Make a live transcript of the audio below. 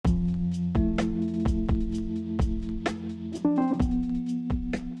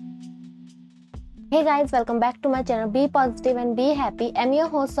Hey guys, welcome back to my channel. Be positive and be happy. I'm your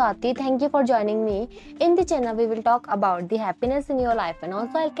host Swati. Thank you for joining me. In the channel, we will talk about the happiness in your life, and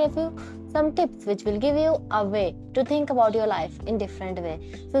also I'll give you some tips which will give you a way to think about your life in different way.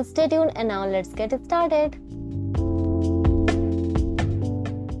 So stay tuned and now let's get it started.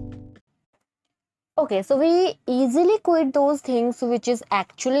 Okay, so we easily quit those things which is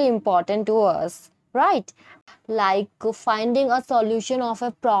actually important to us, right? Like finding a solution of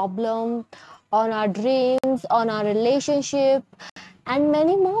a problem, on our dreams, on our relationship, and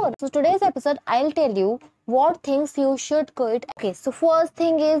many more. So today's episode, I'll tell you what things you should quit. Okay, so first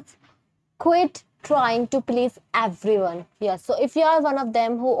thing is quit trying to please everyone. Yes, so if you are one of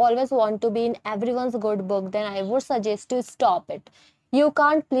them who always want to be in everyone's good book, then I would suggest to stop it. You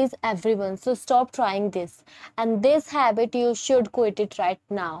can't please everyone, so stop trying this. And this habit, you should quit it right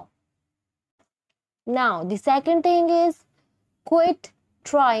now. Now, the second thing is quit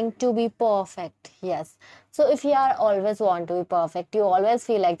trying to be perfect. Yes. So if you are always want to be perfect, you always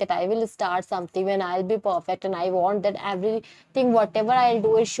feel like that I will start something when I'll be perfect and I want that everything, whatever I'll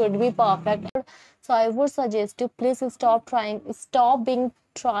do, it should be perfect. So I would suggest you please stop trying, stop being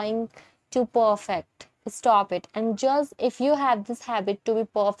trying to perfect. Stop it. And just if you have this habit to be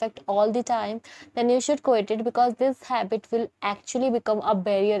perfect all the time, then you should quit it, because this habit will actually become a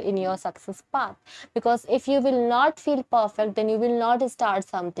barrier in your success path. Because if you will not feel perfect, then you will not start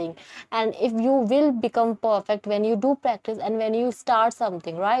something. And if you will become perfect when you do practice and when you start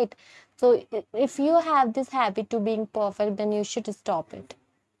something, right? So if you have this habit to being perfect, then you should stop it.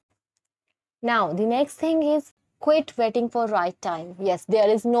 Now, the next thing is quit waiting for right time. Yes, there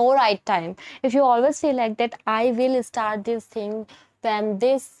is no right time. If you always feel like that I will start this thing when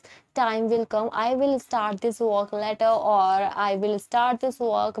this time will come, I will start this work later, or I will start this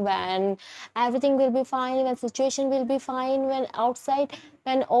work when everything will be fine, when situation will be fine, when outside,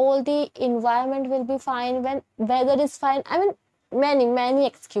 when all the environment will be fine, when weather is fine. I mean, many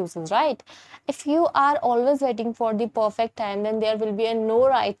excuses, right? If you are always waiting for the perfect time, then there will be a no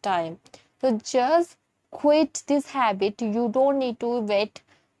right time. So just quit this habit. You don't need to wait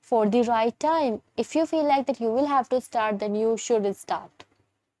for the right time. If you feel like that you will have to start, then you should start.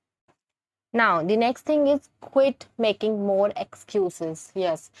 Now, the next thing is quit making more excuses.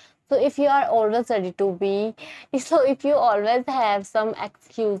 Yes. So if you are always ready to be, so if you always have some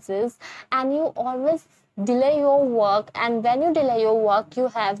excuses and you always delay your work, and when you delay your work, you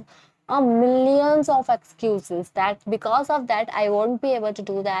have a millions of excuses that because of that I won't be able to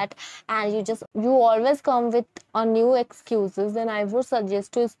do that, and you always come with a new excuses, then I would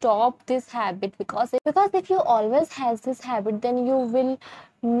suggest to stop this habit. Because if you always has this habit, then you will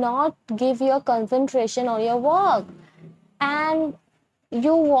not give your concentration on your work, and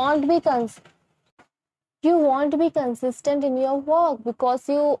you won't be consistent in your work, because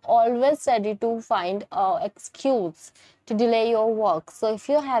you always ready to find a excuse to delay your work. So if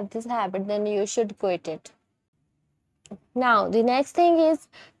you have this habit, then you should quit it. Now, the next thing is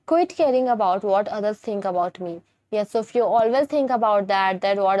quit caring about what others think about me. Yes, so if you always think about that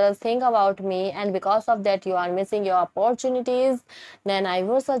what others think about me, and because of that you are missing your opportunities, then I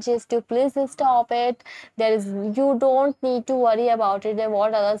would suggest you please stop it. You don't need to worry about it and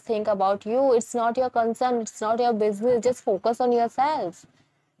what others think about you. It's not your concern, it's not your business. Just focus on yourself.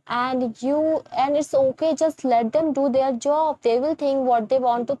 And it's okay, just let them do their job. They will think what they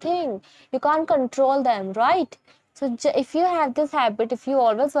want to think. You can't control them, right? So if you have this habit, if you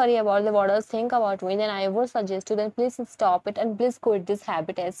always worry about the what others think about me, then I would suggest you, then please stop it and please quit this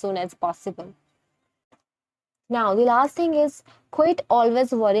habit as soon as possible. Now, the last thing is quit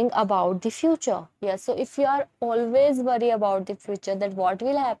always worrying about the future. Yes, so if you are always worry about the future, that what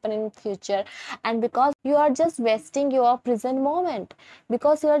will happen in future, and because you are just wasting your present moment,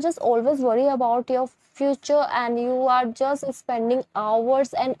 because you are just always worry about your future, and you are just spending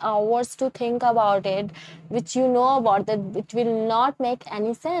hours and hours to think about it, which you know about that it will not make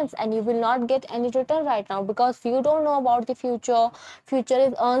any sense, and you will not get any return right now, because you don't know about the future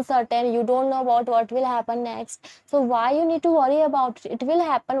is uncertain. You don't know about what will happen next. So why you need to worry about it? It will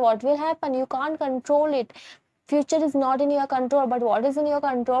happen. What will happen? You can't control it. Future is not in your control, but what is in your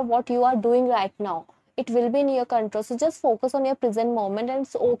control? What you are doing right now, it will be in your control. So just focus on your present moment, and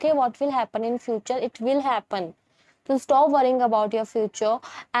it's okay what will happen in future, it will happen. So stop worrying about your future.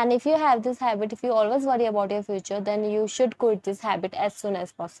 And if you have this habit, if you always worry about your future, then you should quit this habit as soon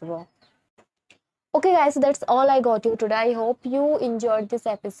as possible. Okay guys, so that's all I got you today. I hope you enjoyed this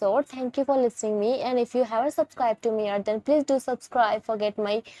episode. Thank you for listening me, and if you haven't subscribed to me yet, then please do subscribe for get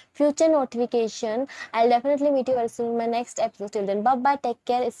my future notification. I'll definitely meet you very soon in my next episode. Till then, bye bye, take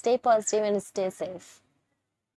care, stay positive and stay safe.